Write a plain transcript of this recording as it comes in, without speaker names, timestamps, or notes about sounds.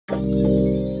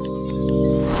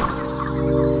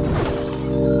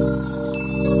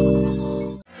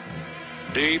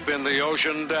Deep in the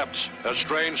ocean depths, a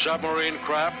strange submarine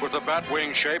craft with the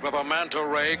bat-wing shape of a manta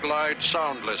ray glides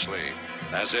soundlessly,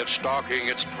 as if stalking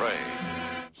its prey.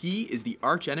 He is the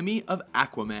archenemy of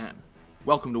Aquaman.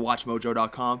 Welcome to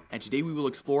WatchMojo.com, and today we will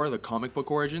explore the comic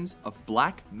book origins of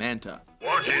Black Manta.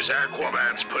 What is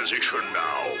Aquaman's position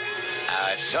now?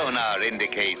 Our sonar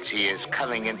indicates he is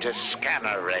coming into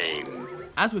scanner range.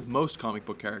 As with most comic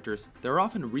book characters, there are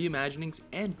often reimaginings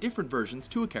and different versions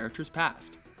to a character's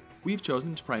past. We've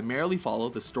chosen to primarily follow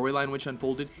the storyline which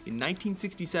unfolded in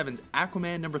 1967's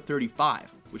Aquaman number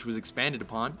 35, which was expanded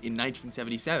upon in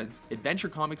 1977's Adventure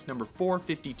Comics number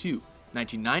 452,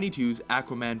 1992's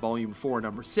Aquaman Volume 4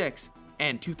 number 6,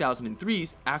 and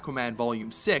 2003's Aquaman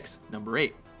Volume 6 number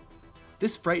 8.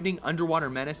 This frightening underwater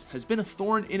menace has been a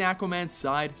thorn in Aquaman's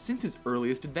side since his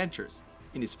earliest adventures.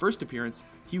 In his first appearance,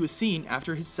 he was seen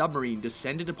after his submarine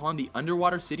descended upon the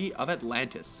underwater city of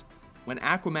Atlantis. When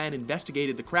Aquaman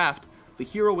investigated the craft, the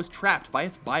hero was trapped by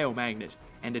its biomagnet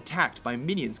and attacked by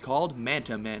minions called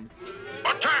Manta Men.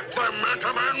 Attack them,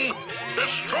 Manta Men!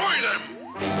 Destroy them!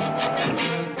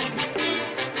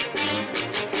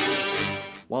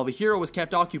 While the hero was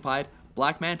kept occupied,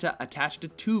 Black Manta attached a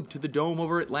tube to the dome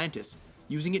over Atlantis,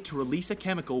 using it to release a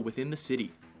chemical within the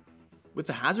city. With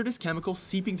the hazardous chemical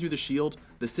seeping through the shield,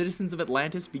 the citizens of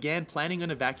Atlantis began planning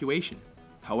an evacuation.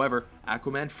 However,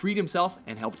 Aquaman freed himself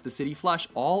and helped the city flush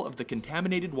all of the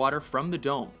contaminated water from the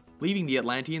dome, leaving the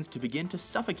Atlanteans to begin to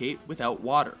suffocate without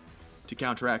water. To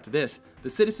counteract this, the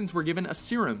citizens were given a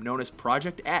serum known as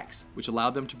Project X, which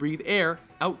allowed them to breathe air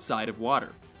outside of water.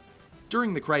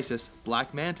 During the crisis,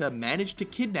 Black Manta managed to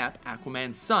kidnap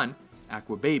Aquaman's son,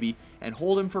 Aquababy, and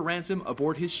hold him for ransom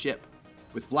aboard his ship.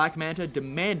 With Black Manta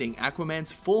demanding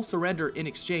Aquaman's full surrender in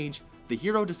exchange, the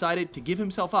hero decided to give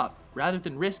himself up rather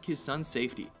than risk his son's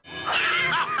safety.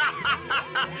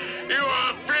 You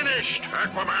are finished,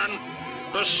 Aquaman!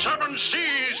 The seven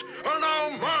seas are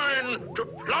now mine to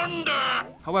plunder!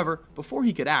 However, before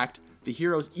he could act, the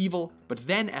hero's evil but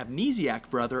then amnesiac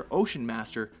brother Ocean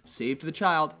Master saved the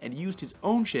child and used his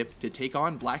own ship to take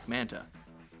on Black Manta.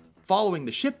 Following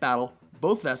the ship battle,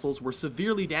 both vessels were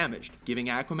severely damaged, giving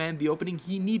Aquaman the opening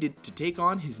he needed to take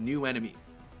on his new enemy.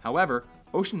 However,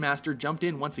 Ocean Master jumped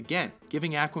in once again,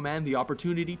 giving Aquaman the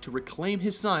opportunity to reclaim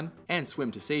his son and swim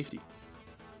to safety.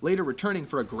 Later returning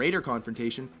for a greater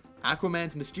confrontation,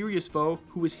 Aquaman's mysterious foe,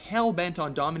 who was hell-bent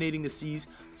on dominating the seas,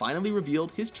 finally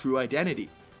revealed his true identity.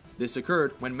 This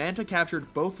occurred when Manta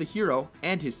captured both the hero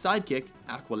and his sidekick,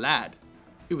 Aqualad.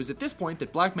 It was at this point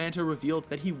that Black Manta revealed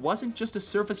that he wasn't just a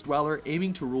surface dweller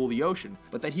aiming to rule the ocean,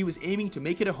 but that he was aiming to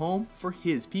make it a home for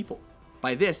his people.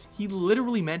 By this, he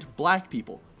literally meant black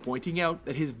people, pointing out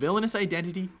that his villainous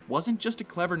identity wasn't just a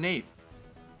clever name.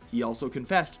 He also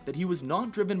confessed that he was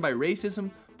not driven by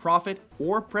racism, profit,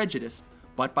 or prejudice,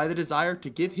 but by the desire to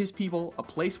give his people a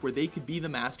place where they could be the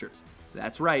masters.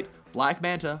 That's right, Black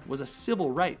Manta was a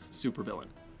civil rights supervillain.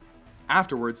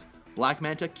 Afterwards, Black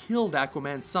Manta killed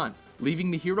Aquaman's son,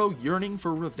 leaving the hero yearning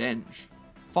for revenge.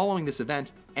 Following this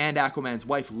event, and Aquaman's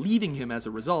wife leaving him as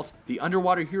a result, the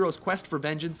underwater hero's quest for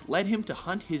vengeance led him to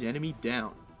hunt his enemy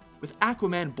down. With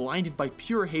Aquaman blinded by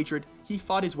pure hatred, he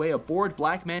fought his way aboard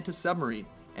Black Manta's submarine,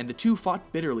 and the two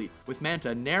fought bitterly, with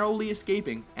Manta narrowly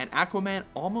escaping and Aquaman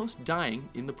almost dying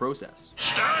in the process.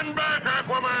 Stand back,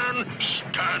 Aquaman!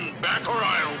 Stand back or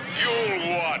I'll...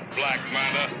 You'll what, Black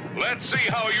Manta? Let's see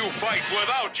how you fight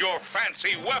without your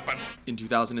fancy weapon! In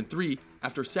 2003,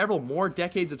 after several more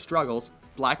decades of struggles,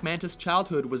 Black Manta's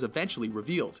childhood was eventually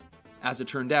revealed. As it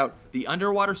turned out, the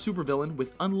underwater supervillain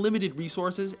with unlimited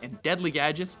resources and deadly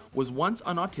gadgets was once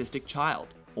an autistic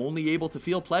child. Only able to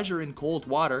feel pleasure in cold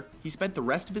water, he spent the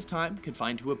rest of his time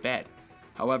confined to a bed.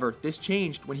 However, this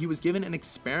changed when he was given an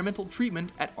experimental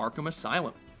treatment at Arkham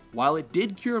Asylum. While it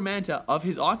did cure Manta of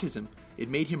his autism, it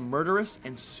made him murderous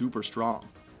and super strong.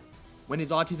 When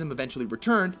his autism eventually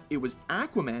returned, it was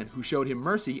Aquaman who showed him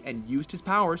mercy and used his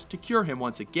powers to cure him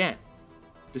once again.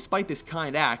 Despite this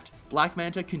kind act, Black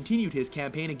Manta continued his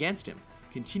campaign against him,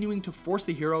 continuing to force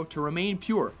the hero to remain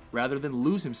pure rather than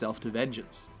lose himself to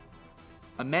vengeance.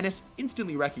 A menace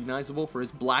instantly recognizable for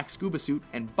his black scuba suit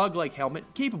and bug-like helmet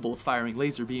capable of firing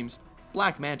laser beams,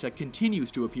 Black Manta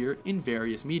continues to appear in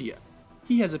various media.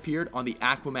 He has appeared on the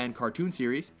Aquaman cartoon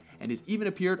series and has even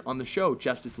appeared on the show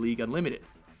Justice League Unlimited.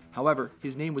 However,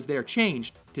 his name was there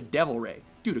changed to Devil Ray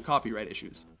due to copyright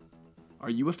issues. Are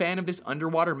you a fan of this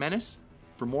underwater menace?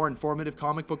 For more informative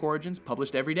comic book origins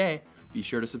published every day, be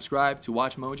sure to subscribe to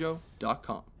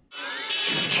WatchMojo.com.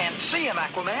 Can't see him,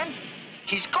 Aquaman.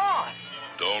 He's gone.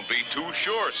 Don't be too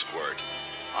sure, Squirt.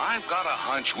 I've got a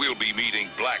hunch we'll be meeting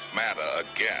Black Manta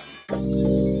again.